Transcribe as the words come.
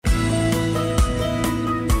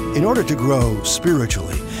In order to grow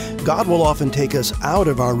spiritually, God will often take us out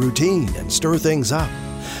of our routine and stir things up.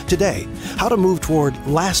 Today, how to move toward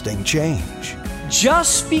lasting change.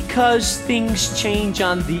 Just because things change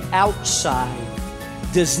on the outside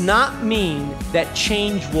does not mean that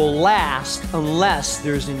change will last unless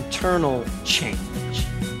there's internal change.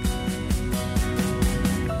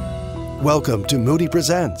 Welcome to Moody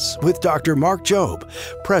Presents with Dr. Mark Jobe,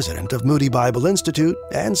 President of Moody Bible Institute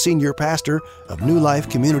and Senior Pastor of New Life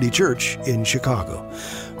Community Church in Chicago.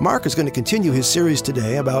 Mark is going to continue his series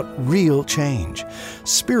today about real change,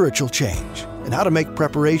 spiritual change, and how to make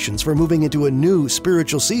preparations for moving into a new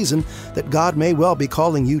spiritual season that God may well be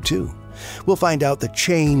calling you to. We'll find out that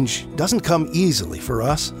change doesn't come easily for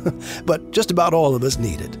us, but just about all of us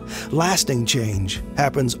need it. Lasting change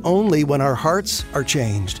happens only when our hearts are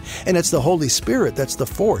changed, and it's the Holy Spirit that's the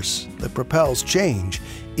force that propels change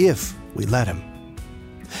if we let Him.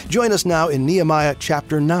 Join us now in Nehemiah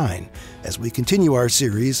chapter 9 as we continue our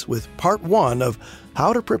series with part 1 of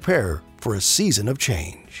How to Prepare for a Season of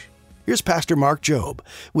Change. Here's Pastor Mark Jobe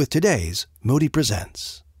with today's Moody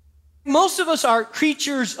Presents. Most of us are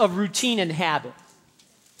creatures of routine and habit.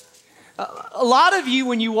 A lot of you,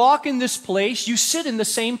 when you walk in this place, you sit in the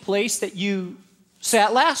same place that you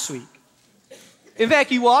sat last week. In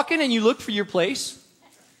fact, you walk in and you look for your place.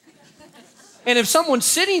 And if someone's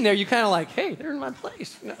sitting there, you're kind of like, hey, they're in my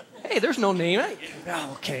place. Hey, there's no name.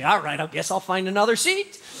 Okay, all right, I guess I'll find another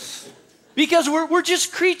seat. Because we're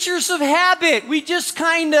just creatures of habit. We just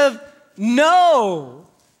kind of know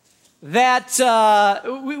that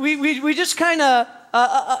we just kind of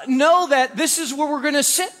know that this is where we're going to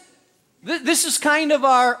sit. This is kind of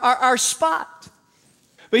our spot.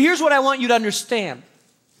 But here's what I want you to understand.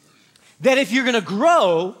 That if you're going to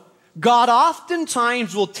grow, God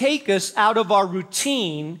oftentimes will take us out of our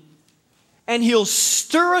routine and He'll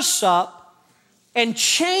stir us up and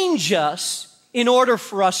change us in order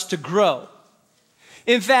for us to grow.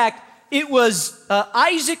 In fact, it was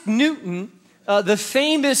Isaac Newton, the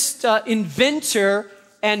famous inventor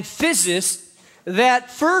and physicist, that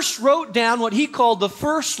first wrote down what he called the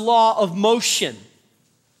first law of motion.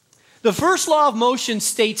 The first law of motion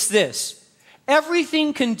states this: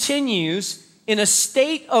 everything continues in a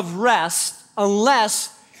state of rest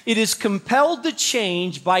unless it is compelled to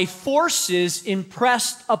change by forces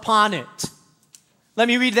impressed upon it. Let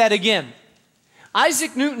me read that again.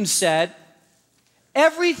 Isaac Newton said,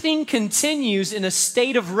 everything continues in a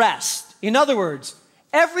state of rest. In other words,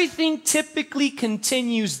 everything typically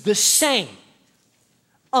continues the same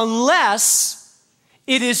unless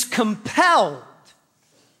it is compelled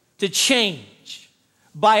to change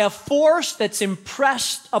by a force that's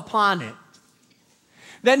impressed upon it.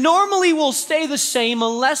 That normally will stay the same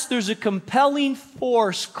unless there's a compelling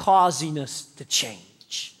force causing us to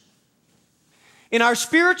change. In our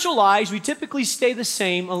spiritual lives, we typically stay the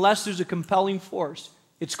same unless there's a compelling force.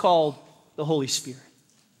 It's called the Holy Spirit.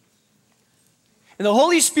 And the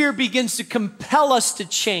Holy Spirit begins to compel us to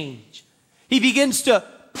change. He begins to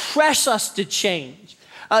press us to change.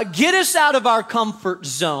 Get us out of our comfort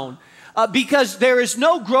zone. Because there is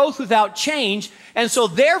no growth without change. And so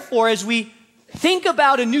therefore, as we think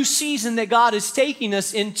about a new season that God is taking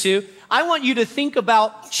us into, I want you to think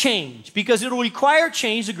about change. Because it will require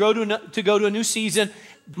change to go to a new season.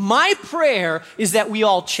 My prayer is that we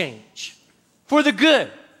all change for the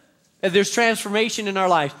good. That there's transformation in our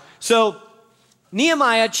life. So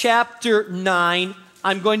Nehemiah chapter 9,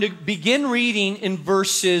 I'm going to begin reading in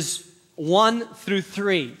verses 1 through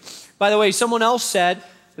 3. By the way, someone else said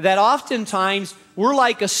that oftentimes we're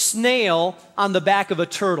like a snail on the back of a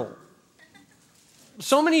turtle.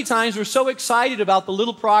 So many times we're so excited about the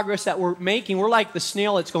little progress that we're making, we're like the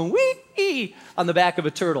snail that's going wee on the back of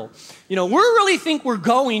a turtle. You know, we really think we're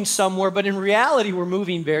going somewhere, but in reality we're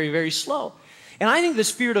moving very, very slow. And I think the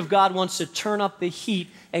Spirit of God wants to turn up the heat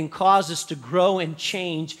and cause us to grow and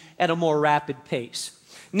change at a more rapid pace.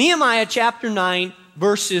 Nehemiah chapter 9,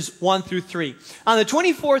 verses 1 through 3. On the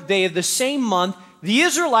 24th day of the same month, the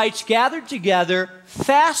Israelites gathered together,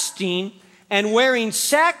 fasting and wearing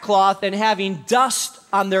sackcloth and having dust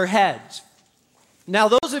on their heads. Now,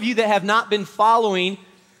 those of you that have not been following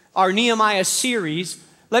our Nehemiah series,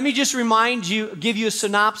 let me just give you a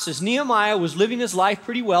synopsis. Nehemiah was living his life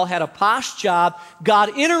pretty well, had a posh job.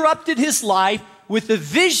 God interrupted his life with a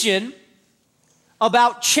vision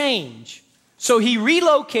about change. So he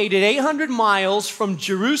relocated 800 miles from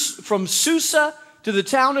Susa to the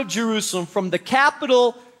town of Jerusalem, from the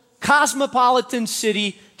capital cosmopolitan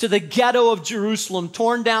city to the ghetto of Jerusalem,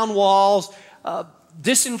 torn down walls,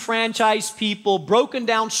 disenfranchised people, broken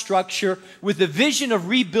down structure, with the vision of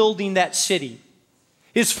rebuilding that city.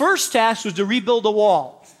 His first task was to rebuild a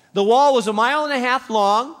wall. The wall was 1.5 miles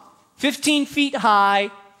long, 15 feet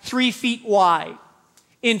high, 3 feet wide.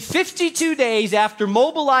 In 52 days, after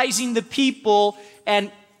mobilizing the people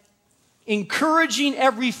and encouraging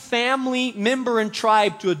every family member and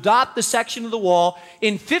tribe to adopt the section of the wall,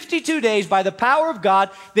 in 52 days, by the power of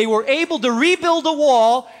God, they were able to rebuild a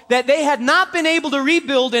wall that they had not been able to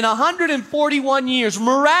rebuild in 141 years.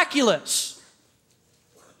 Miraculous.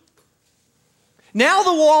 Now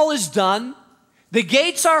the wall is done, the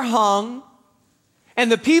gates are hung,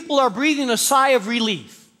 and the people are breathing a sigh of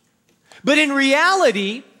relief. But in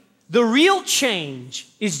reality, the real change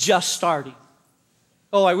is just starting.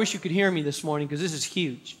 Oh, I wish you could hear me this morning because this is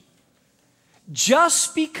huge.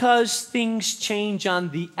 Just because things change on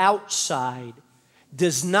the outside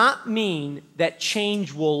does not mean that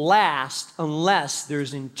change will last unless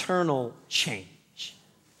there's internal change.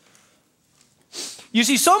 You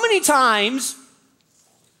see, so many times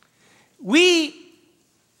we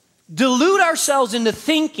delude ourselves into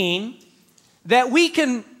thinking that we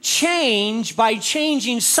can change by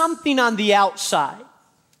changing something on the outside.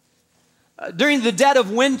 During the dead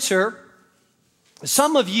of winter,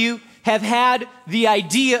 some of you have had the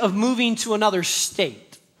idea of moving to another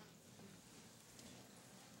state.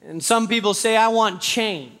 And some people say, I want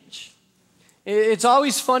change. It's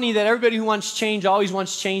always funny that everybody who wants change always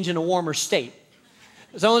wants change in a warmer state.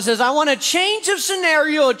 Someone says, I want a change of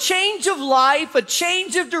scenario, a change of life, a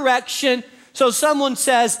change of direction. So someone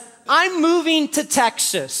says, I'm moving to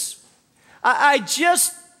Texas. I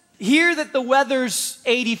just hear that the weather's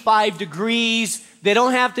 85 degrees. They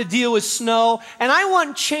don't have to deal with snow. And I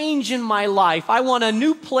want change in my life. I want a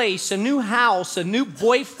new place, a new house, a new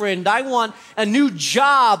boyfriend. I want a new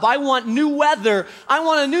job. I want new weather. I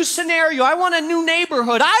want a new scenario. I want a new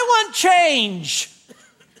neighborhood. I want change.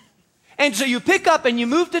 And so you pick up and you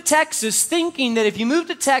move to Texas thinking that if you move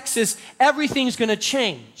to Texas, everything's going to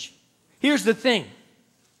change. Here's the thing.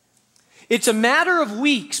 It's a matter of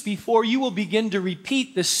weeks before you will begin to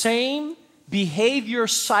repeat the same behavior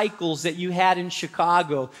cycles that you had in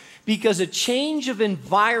Chicago, because a change of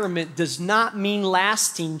environment does not mean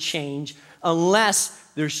lasting change unless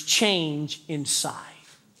there's change inside.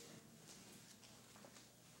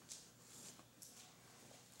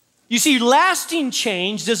 You see, lasting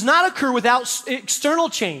change does not occur without external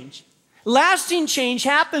change. Lasting change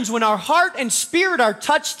happens when our heart and spirit are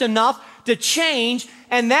touched enough to change,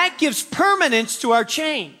 and that gives permanence to our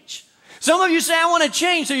change. Some of you say, I want to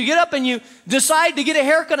change, so you get up and you decide to get a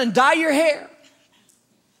haircut and dye your hair.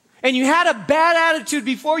 And you had a bad attitude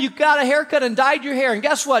before you got a haircut and dyed your hair, and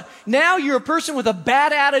guess what? Now you're a person with a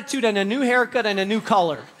bad attitude and a new haircut and a new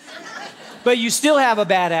color. But you still have a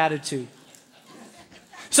bad attitude.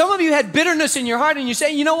 Some of you had bitterness in your heart and you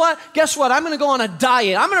say, you know what? Guess what? I'm going to go on a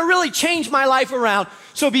diet. I'm going to really change my life around.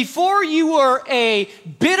 So before you were a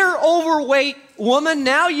bitter, overweight woman,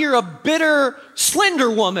 now you're a bitter, slender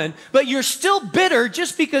woman. But you're still bitter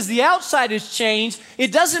just because the outside has changed.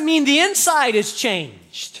 It doesn't mean the inside has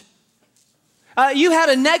changed. You had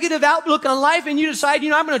a negative outlook on life and you decide,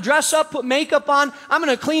 I'm going to dress up, put makeup on, I'm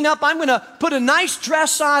going to clean up, I'm going to put a nice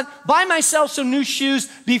dress on, buy myself some new shoes.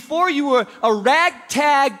 Before you were a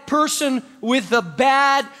ragtag person with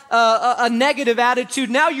a negative attitude.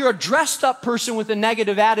 Now you're a dressed up person with a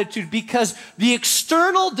negative attitude, because the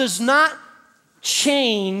external does not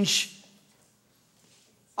change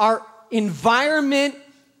our environment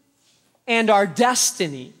and our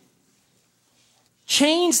destiny.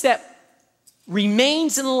 Change that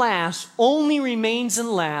remains and lasts, only remains and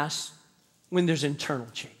lasts when there's internal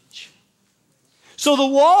change. So the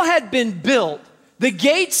wall had been built, the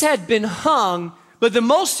gates had been hung, but the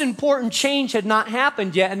most important change had not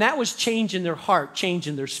happened yet, and that was change in their heart, change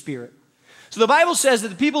in their spirit. So the Bible says that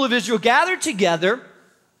the people of Israel gathered together,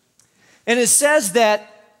 and it says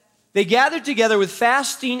that they gathered together with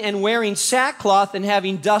fasting and wearing sackcloth and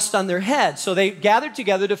having dust on their heads. So they gathered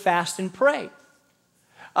together to fast and pray.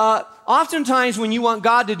 Oftentimes when you want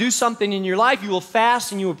God to do something in your life, you will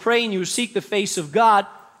fast and you will pray and you will seek the face of God.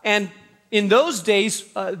 And in those days,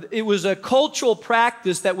 it was a cultural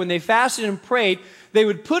practice that when they fasted and prayed, they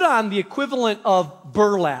would put on the equivalent of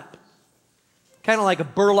burlap, kind of like a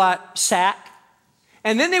burlap sack.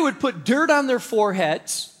 And then they would put dirt on their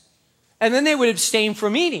foreheads, and then they would abstain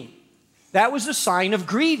from eating. That was a sign of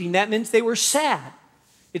grieving. That meant they were sad.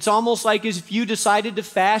 It's almost like as if you decided to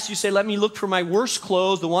fast, you say, let me look for my worst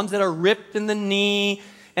clothes, the ones that are ripped in the knee,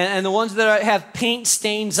 and the ones that have paint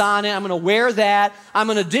stains on it. I'm going to wear that. I'm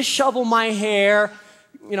going to dishevel my hair.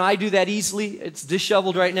 I do that easily. It's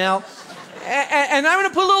disheveled right now. And I'm going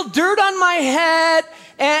to put a little dirt on my head,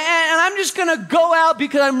 and I'm just going to go out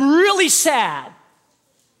because I'm really sad.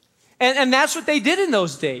 And that's what they did in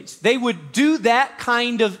those days. They would do that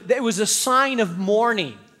it was a sign of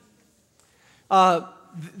mourning.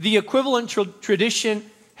 The equivalent tradition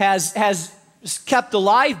has kept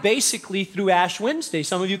alive basically through Ash Wednesday.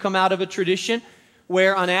 Some of you come out of a tradition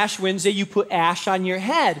where on Ash Wednesday you put ash on your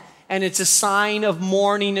head, and it's a sign of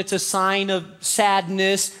mourning, it's a sign of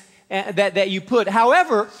sadness that you put.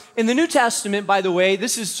 However, in the New Testament, by the way,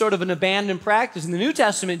 this is sort of an abandoned practice. In the New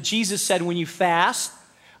Testament, Jesus said when you fast,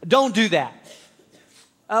 don't do that.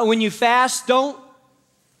 When you fast, don't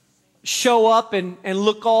show up and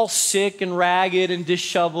look all sick and ragged and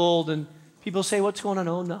disheveled, and people say, what's going on?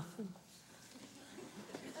 Oh, nothing.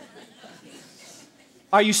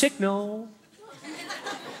 Are you sick? No.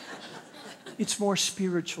 It's more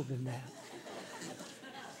spiritual than that.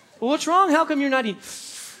 Well, what's wrong? How come you're not eating?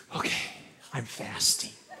 Okay, I'm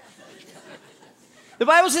fasting. The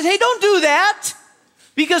Bible says, hey, don't do that.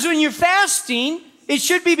 Because when you're fasting, it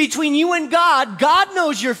should be between you and God. God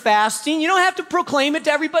knows you're fasting. You don't have to proclaim it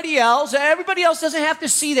to everybody else. Everybody else doesn't have to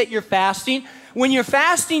see that you're fasting. When you're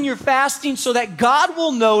fasting so that God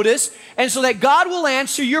will notice and so that God will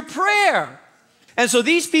answer your prayer. And so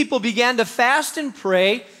these people began to fast and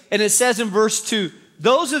pray. And it says in verse 2,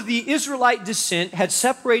 those of the Israelite descent had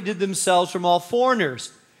separated themselves from all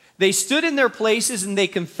foreigners. They stood in their places and they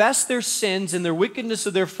confessed their sins and their wickedness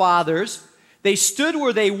of their fathers. They stood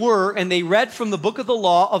where they were and they read from the book of the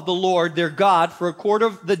law of the Lord their God for a quarter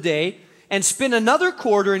of the day and spent another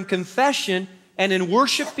quarter in confession and in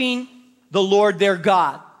worshiping the Lord their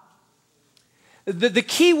God. The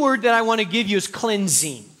key word that I want to give you is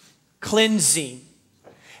cleansing. Cleansing.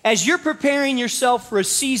 As you're preparing yourself for a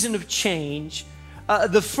season of change,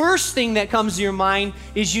 the first thing that comes to your mind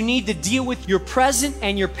is you need to deal with your present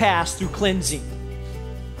and your past through cleansing.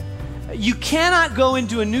 You cannot go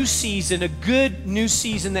into a new season, a good new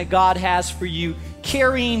season that God has for you,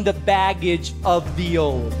 carrying the baggage of the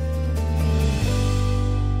old.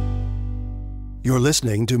 You're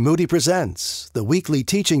listening to Moody Presents, the weekly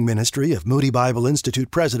teaching ministry of Moody Bible Institute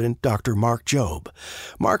President Dr. Mark Jobe.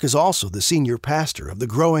 Mark is also the senior pastor of the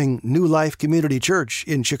growing New Life Community Church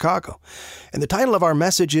in Chicago. And the title of our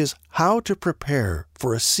message is How to Prepare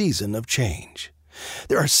for a Season of Change.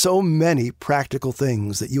 There are so many practical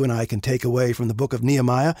things that you and I can take away from the book of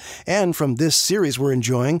Nehemiah and from this series we're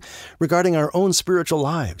enjoying regarding our own spiritual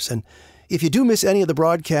lives. And if you do miss any of the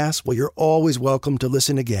broadcasts, well, you're always welcome to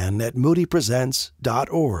listen again at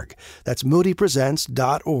moodypresents.org. That's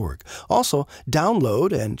moodypresents.org. Also,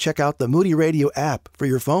 download and check out the Moody Radio app for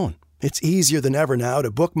your phone. It's easier than ever now to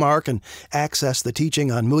bookmark and access the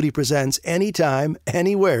teaching on Moody Presents anytime,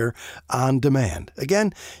 anywhere, on demand.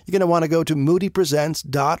 Again, you're going to want to go to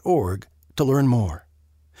moodypresents.org to learn more.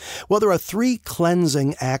 Well, there are 3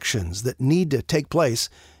 cleansing actions that need to take place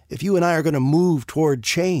if you and I are going to move toward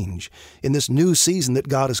change in this new season that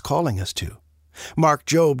God is calling us to. Mark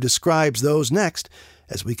Jobe describes those next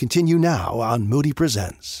as we continue now on Moody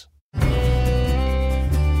Presents.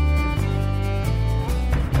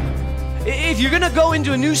 If you're going to go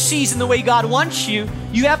into a new season the way God wants you,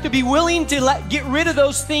 you have to be willing to get rid of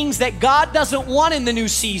those things that God doesn't want in the new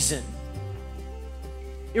season.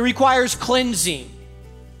 It requires cleansing.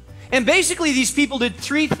 And basically, these people did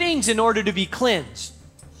 3 things in order to be cleansed.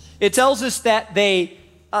 It tells us that they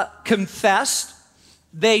confessed,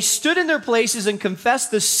 they stood in their places and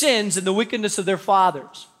confessed the sins and the wickedness of their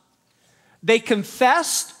fathers. They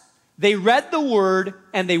confessed, they read the word,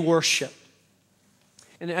 and they worshiped.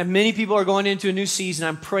 And many people are going into a new season.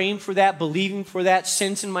 I'm praying for that, believing for that,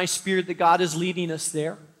 sense in my spirit that God is leading us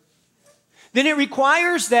there. Then it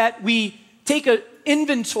requires that we take an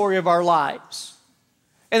inventory of our lives.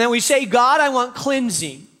 And then we say, God, I want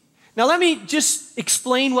cleansing. Now let me just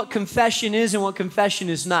explain what confession is and what confession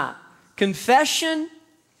is not. Confession,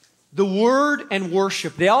 the word, and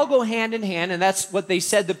worship, they all go hand in hand, and that's what they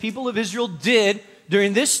said the people of Israel did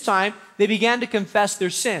during this time. They began to confess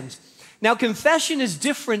their sins. Now, confession is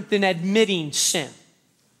different than admitting sin.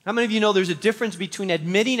 How many of you know there's a difference between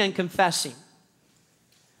admitting and confessing?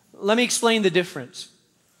 Let me explain the difference.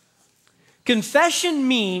 Confession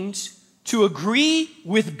means to agree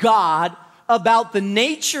with God about the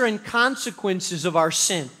nature and consequences of our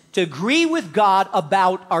sin. To agree with God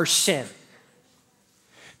about our sin.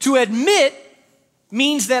 To admit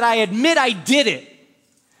means that I admit I did it.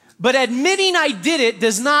 But admitting I did it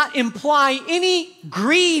does not imply any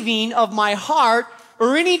grieving of my heart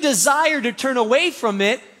or any desire to turn away from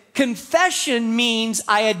it. Confession means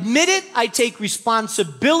I admit it, I take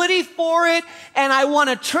responsibility for it, and I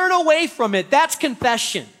want to turn away from it. That's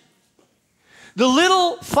confession. The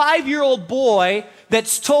little 5-year-old boy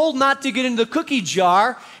that's told not to get into the cookie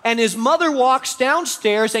jar, and his mother walks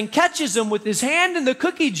downstairs and catches him with his hand in the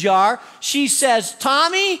cookie jar. She says,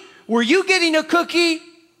 "Tommy, were you getting a cookie?"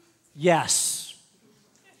 Yes.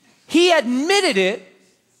 He admitted it,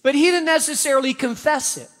 but he didn't necessarily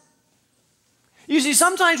confess it. You see,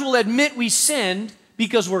 sometimes we'll admit we sinned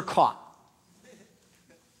because we're caught.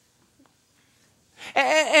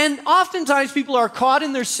 And oftentimes people are caught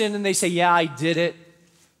in their sin and they say, "Yeah, I did it,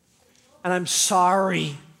 and I'm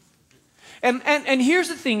sorry." And here's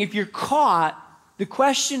the thing, if you're caught, the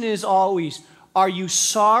question is always, are you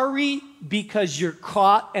sorry because you're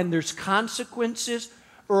caught and there's consequences?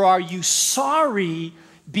 Or are you sorry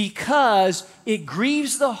because it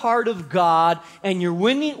grieves the heart of God and you're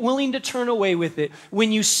willing to turn away with it?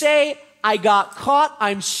 When you say, "I got caught,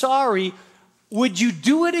 I'm sorry," would you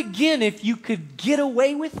do it again if you could get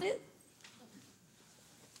away with it?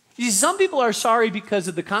 You see, some people are sorry because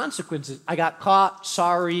of the consequences. "I got caught,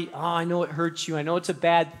 sorry. Oh, I know it hurts you. I know it's a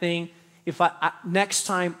bad thing. If next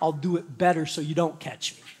time I'll do it better so you don't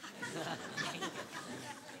catch me."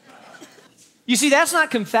 You see, that's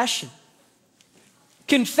not confession.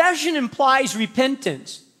 Confession implies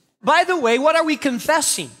repentance. By the way, what are we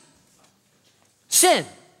confessing? Sin,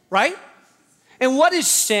 right? And what is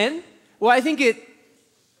sin? Well, I think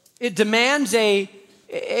it demands a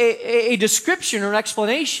description or an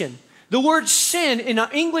explanation. The word sin in our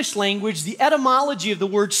English language, the etymology of the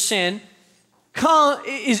word sin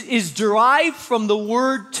is derived from the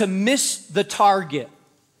word to miss the target.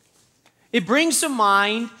 It brings to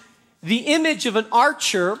mind the image of an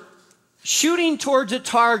archer shooting towards a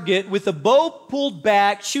target with a bow pulled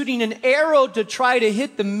back, shooting an arrow to try to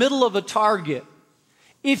hit the middle of a target.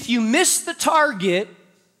 If you miss the target,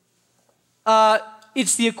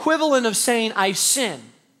 it's the equivalent of saying, "I sin."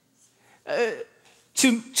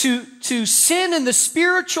 To sin in the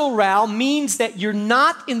spiritual realm means that you're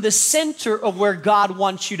not in the center of where God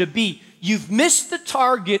wants you to be. You've missed the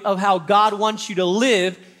target of how God wants you to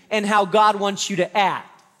live and how God wants you to act.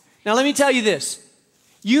 Now let me tell you this.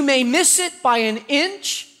 You may miss it by an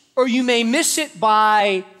inch or you may miss it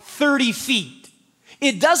by 30 feet.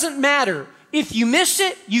 It doesn't matter. If you miss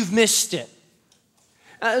it, you've missed it.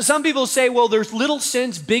 Some people say, well, there's little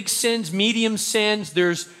sins, big sins, medium sins.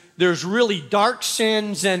 There's really dark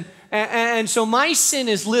sins. And so my sin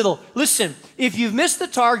is little. Listen, if you've missed the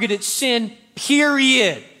target, it's sin,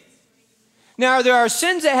 period. Now, there are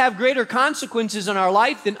sins that have greater consequences in our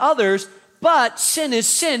life than others, but sin is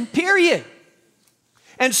sin, period.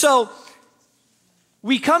 And so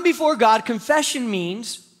we come before God. Confession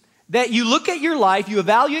means that you look at your life, you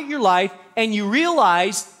evaluate your life, and you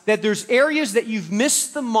realize that there's areas that you've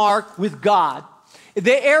missed the mark with God.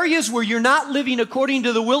 The areas where you're not living according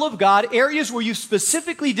to the will of God, areas where you've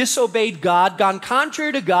specifically disobeyed God, gone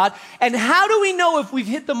contrary to God. And how do we know if we've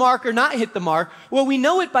hit the mark or not hit the mark? Well, we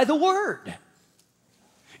know it by the Word.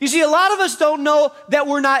 You see, a lot of us don't know that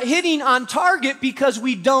we're not hitting on target because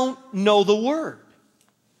we don't know the Word.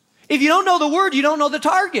 If you don't know the Word, you don't know the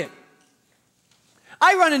target.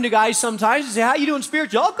 I run into guys sometimes and say, how you doing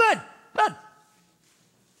spiritually? Oh, good.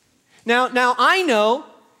 Now I know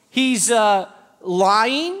he's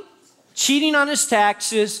lying, cheating on his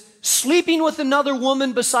taxes, sleeping with another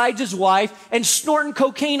woman besides his wife, and snorting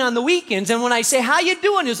cocaine on the weekends. And when I say, how you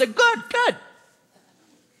doing? He's like, good.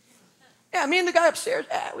 Yeah, me and the guy upstairs,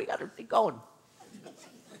 we got everything going.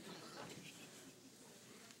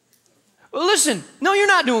 Well, listen, no, you're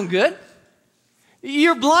not doing good.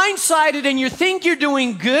 You're blindsided and you think you're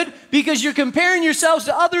doing good because you're comparing yourselves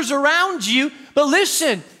to others around you. But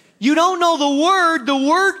listen, you don't know the Word. The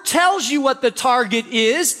Word tells you what the target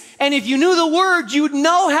is. And if you knew the Word, you'd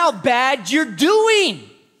know how bad you're doing.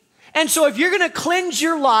 And so if you're going to cleanse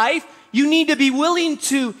your life, you need to be willing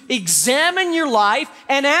to examine your life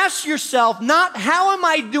and ask yourself, not how am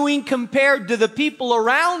I doing compared to the people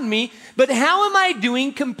around me, but how am I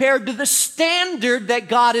doing compared to the standard that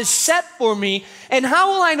God has set for me? And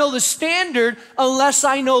how will I know the standard unless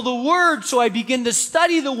I know the Word? So I begin to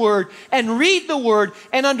study the Word and read the Word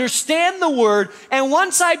and understand the Word. And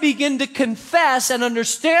once I begin to confess and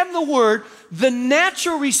understand the Word, the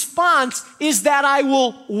natural response is that I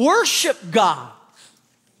will worship God.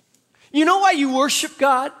 You know why you worship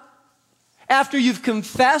God? After you've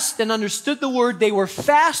confessed and understood the Word, they were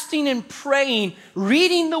fasting and praying,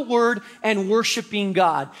 reading the Word and worshiping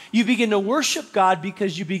God. You begin to worship God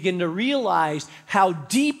because you begin to realize how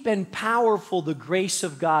deep and powerful the grace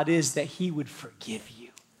of God is that He would forgive you.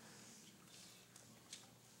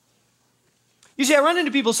 You see, I run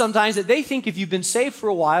into people sometimes that they think if you've been saved for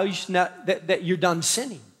a while, that you're done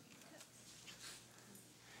sinning.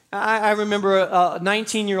 I remember a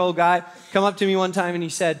 19-year-old guy come up to me one time and he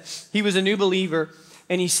said, he was a new believer,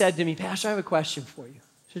 and he said to me, Pastor, I have a question for you.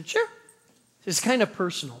 I said, sure. It's kind of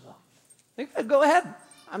personal, though. I said, go ahead.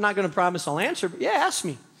 I'm not going to promise I'll answer, but yeah, ask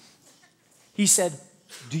me. He said,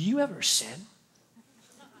 do you ever sin?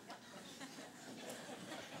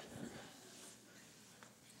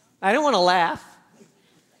 I didn't want to laugh.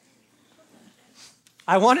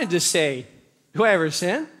 I wanted to say, do I ever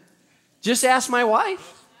sin? Just ask my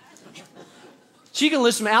wife. She can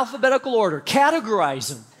list them in alphabetical order, categorize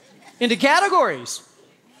them into categories.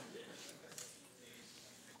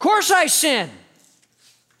 Of course I sin.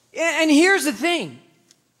 And here's the thing.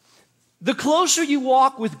 The closer you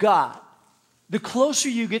walk with God, the closer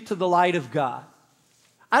you get to the light of God.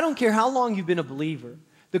 I don't care how long you've been a believer.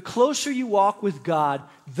 The closer you walk with God,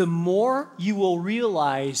 the more you will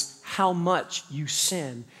realize how much you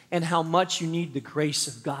sin and how much you need the grace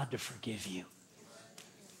of God to forgive you.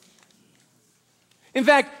 In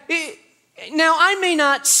fact, now I may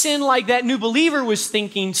not sin like that new believer was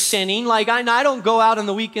thinking sinning. Like I don't go out on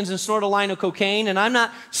the weekends and snort a line of cocaine, and I'm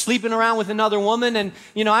not sleeping around with another woman, and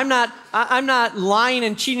I'm not lying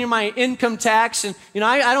and cheating my income tax, and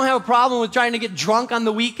I don't have a problem with trying to get drunk on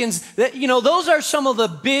the weekends. Those are some of the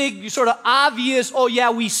big sort of obvious, oh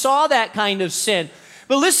yeah, we saw that kind of sin.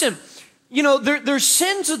 But listen, there's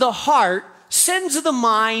sins of the heart, sins of the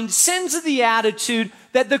mind, sins of the attitude,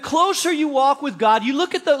 that the closer you walk with God, you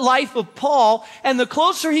look at the life of Paul, and the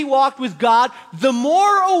closer he walked with God, the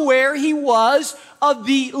more aware he was of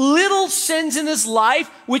the little sins in his life,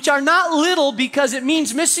 which are not little because it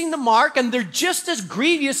means missing the mark, and they're just as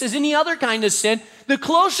grievous as any other kind of sin. The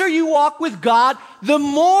closer you walk with God, the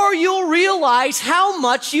more you'll realize how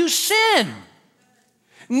much you sin.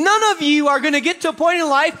 None of you are going to get to a point in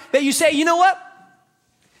life that you say, you know what?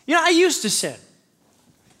 I used to sin.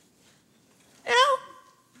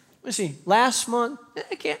 Let's see, last month,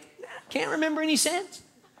 I can't remember any sins.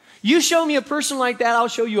 You show me a person like that, I'll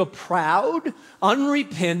show you a proud,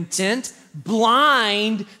 unrepentant,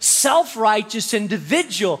 blind, self-righteous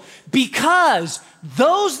individual. Because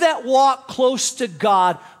those that walk close to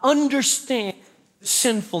God understand the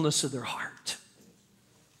sinfulness of their heart.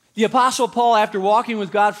 The Apostle Paul, after walking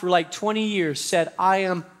with God for like 20 years, said, I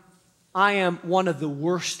am one of the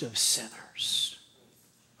worst of sinners.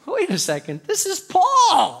 Wait a second, this is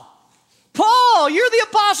Paul. Paul, you're the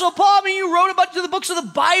Apostle Paul. You wrote a bunch of the books of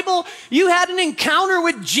the Bible. You had an encounter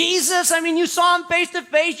with Jesus. You saw him face to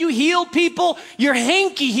face. You healed people. Your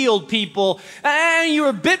hanky healed people. And you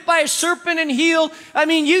were bit by a serpent and healed.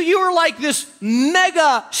 You were like this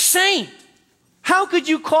mega saint. How could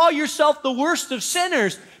you call yourself the worst of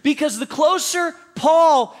sinners? Because the closer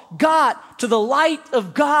Paul got to the light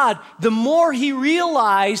of God, the more he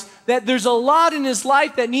realized that there's a lot in his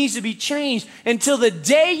life that needs to be changed. Until the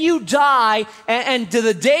day you die and to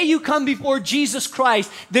the day you come before Jesus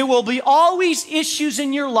Christ, there will be always issues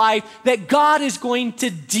in your life that God is going to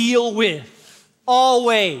deal with.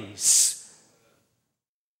 Always.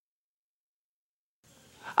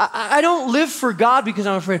 I don't live for God because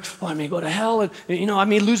I'm afraid, I may go to hell and, I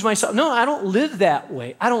may lose myself. No, I don't live that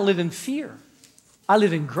way. I don't live in fear. I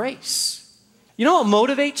live in grace. You know what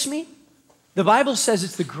motivates me? The Bible says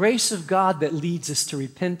it's the grace of God that leads us to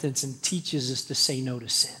repentance and teaches us to say no to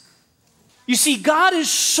sin. You see, God is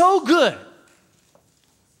so good.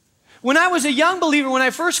 When I was a young believer, when I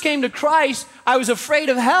first came to Christ, I was afraid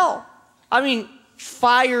of hell.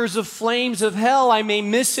 Fires of flames of hell, I may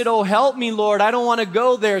miss it. Oh, help me, Lord. I don't want to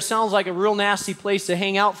go there. It sounds like a real nasty place to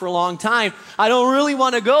hang out for a long time. I don't really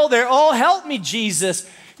want to go there. Oh, help me, Jesus.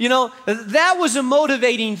 That was a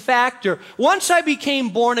motivating factor. Once I became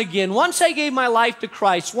born again, once I gave my life to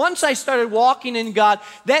Christ, once I started walking in God,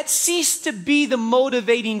 that ceased to be the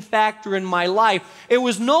motivating factor in my life. It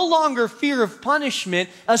was no longer fear of punishment.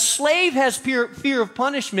 A slave has fear of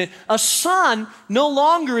punishment. A son no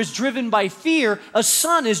longer is driven by fear. A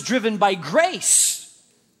son is driven by grace.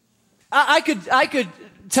 I could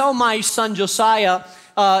tell my son Josiah,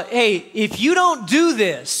 hey, if you don't do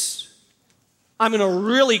this, I'm going to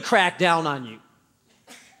really crack down on you.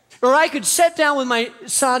 Or I could sit down with my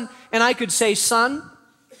son and I could say, son,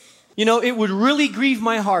 it would really grieve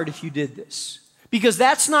my heart if you did this. Because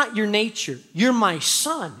that's not your nature. You're my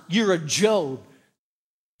son. You're a Job.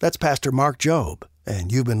 That's Pastor Mark Jobe,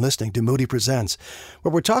 and you've been listening to Moody Presents,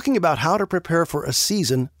 where we're talking about how to prepare for a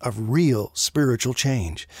season of real spiritual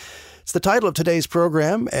change. It's the title of today's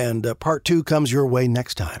program, and part 2 comes your way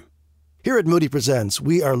next time. Here at Moody Presents,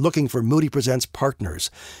 we are looking for Moody Presents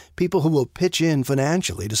partners, people who will pitch in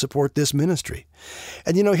financially to support this ministry.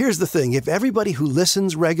 And here's the thing. If everybody who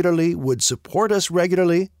listens regularly would support us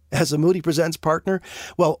regularly as a Moody Presents partner,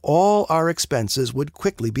 well, all our expenses would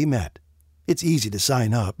quickly be met. It's easy to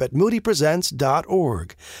sign up at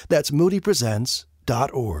moodypresents.org. That's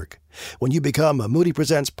moodypresents.org. When you become a Moody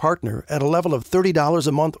Presents partner at a level of $30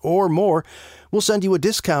 a month or more, we'll send you a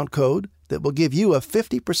discount code that will give you a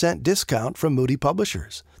 50% discount from Moody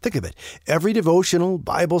Publishers. Think of it. Every devotional,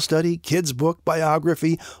 Bible study, kids' book,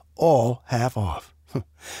 biography, all half off.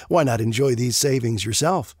 Why not enjoy these savings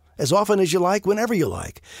yourself, as often as you like, whenever you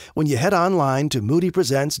like, when you head online to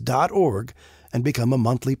moodypresents.org and become a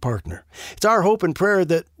monthly partner. It's our hope and prayer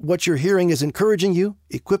that what you're hearing is encouraging you,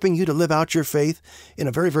 equipping you to live out your faith in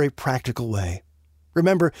a very, very practical way.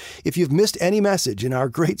 Remember, if you've missed any message in our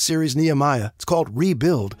great series Nehemiah, it's called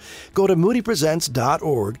Rebuild, go to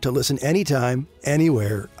moodypresents.org to listen anytime,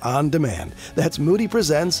 anywhere, on demand. That's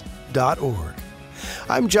moodypresents.org.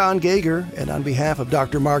 I'm John Gager, and on behalf of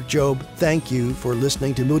Dr. Mark Jobe, thank you for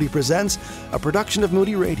listening to Moody Presents, a production of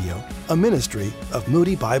Moody Radio, a ministry of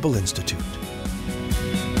Moody Bible Institute.